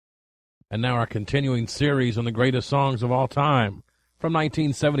And now our continuing series on the greatest songs of all time. From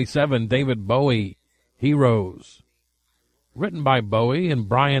 1977, David Bowie, Heroes. Written by Bowie and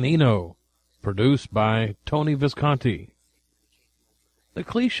Brian Eno. Produced by Tony Visconti. The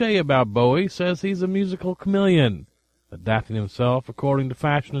cliche about Bowie says he's a musical chameleon, adapting himself according to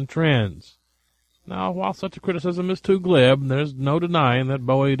fashion and trends. Now, while such a criticism is too glib, there's no denying that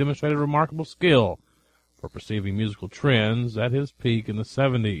Bowie demonstrated remarkable skill for perceiving musical trends at his peak in the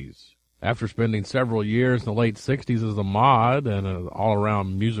 70s. After spending several years in the late 60s as a mod and an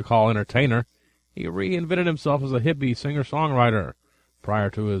all-around music hall entertainer, he reinvented himself as a hippie singer-songwriter.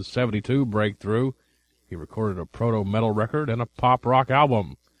 Prior to his 72 breakthrough, he recorded a proto-metal record and a pop-rock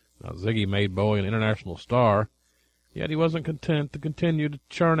album. Now, Ziggy made Bowie an international star, yet he wasn't content to continue to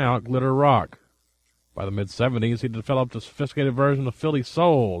churn out glitter rock. By the mid-70s, he developed a sophisticated version of Philly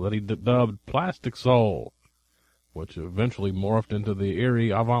soul that he dubbed plastic soul, which eventually morphed into the eerie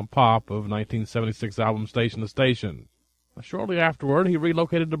avant-pop of 1976 album Station to Station. Shortly afterward, he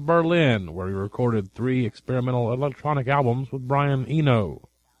relocated to Berlin, where he recorded 3 experimental electronic albums with Brian Eno.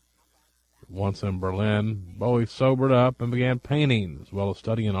 Once in Berlin, Bowie sobered up and began painting, as well as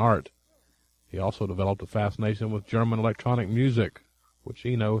studying art. He also developed a fascination with German electronic music, which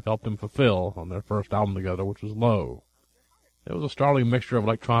Eno helped him fulfill on their first album together, which was Low. It was a startling mixture of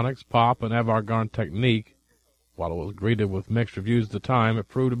electronics, pop, and avant-garde technique. While it was greeted with mixed reviews at the time, it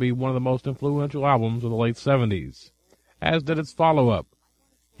proved to be one of the most influential albums of the late 70s, as did its follow-up,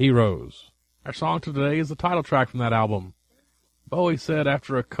 Heroes. Our song today is the title track from that album. Bowie said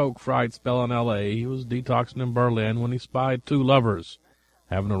after a coke-fried spell in L.A., he was detoxing in Berlin when he spied 2 lovers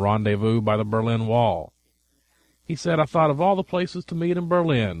having a rendezvous by the Berlin Wall. He said, "I thought of all the places to meet in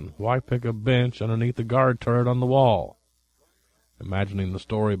Berlin, why pick a bench underneath the guard turret on the wall?" Imagining the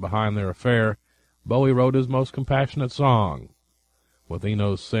story behind their affair, Bowie wrote his most compassionate song. With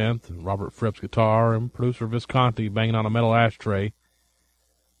Eno's synth, and Robert Fripp's guitar, and producer Visconti banging on a metal ashtray,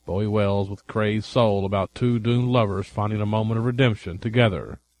 Bowie wails with crazed soul about 2 doomed lovers finding a moment of redemption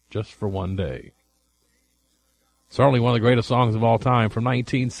together, just for one day. Certainly one of the greatest songs of all time, from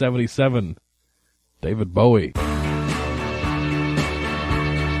 1977, David Bowie.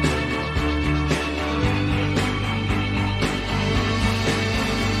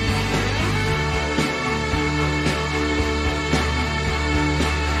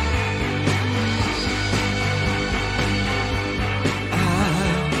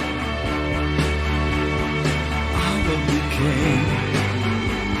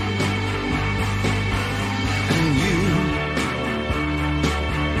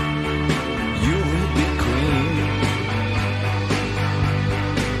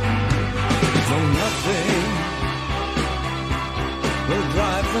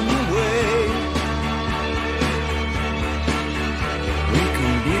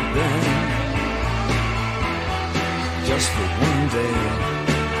 Just for one day,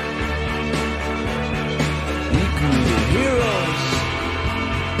 we can be heroes.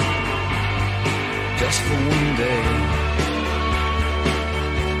 Just for one day,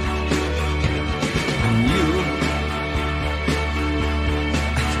 and you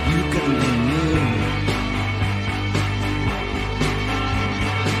can be me,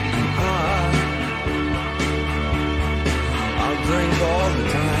 and I'll drink all the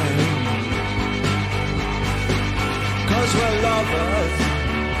time. 'Cause we're lovers,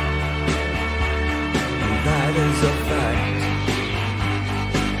 and that is a fact.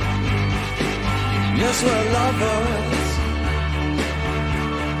 Yes, we're lovers,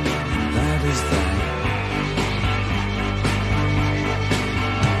 and that is that.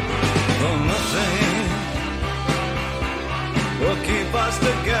 Though nothing will keep us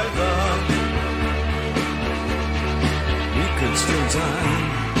together, we could steal time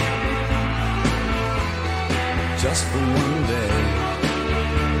just for one day.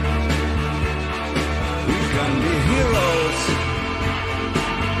 We can be heroes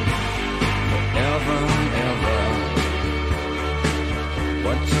forever and ever.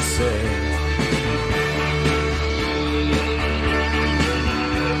 What you say?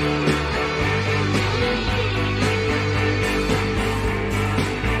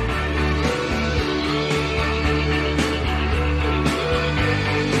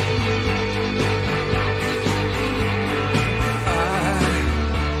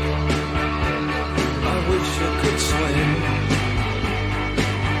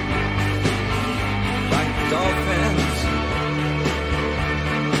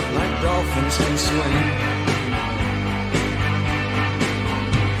 Dolphins can swim.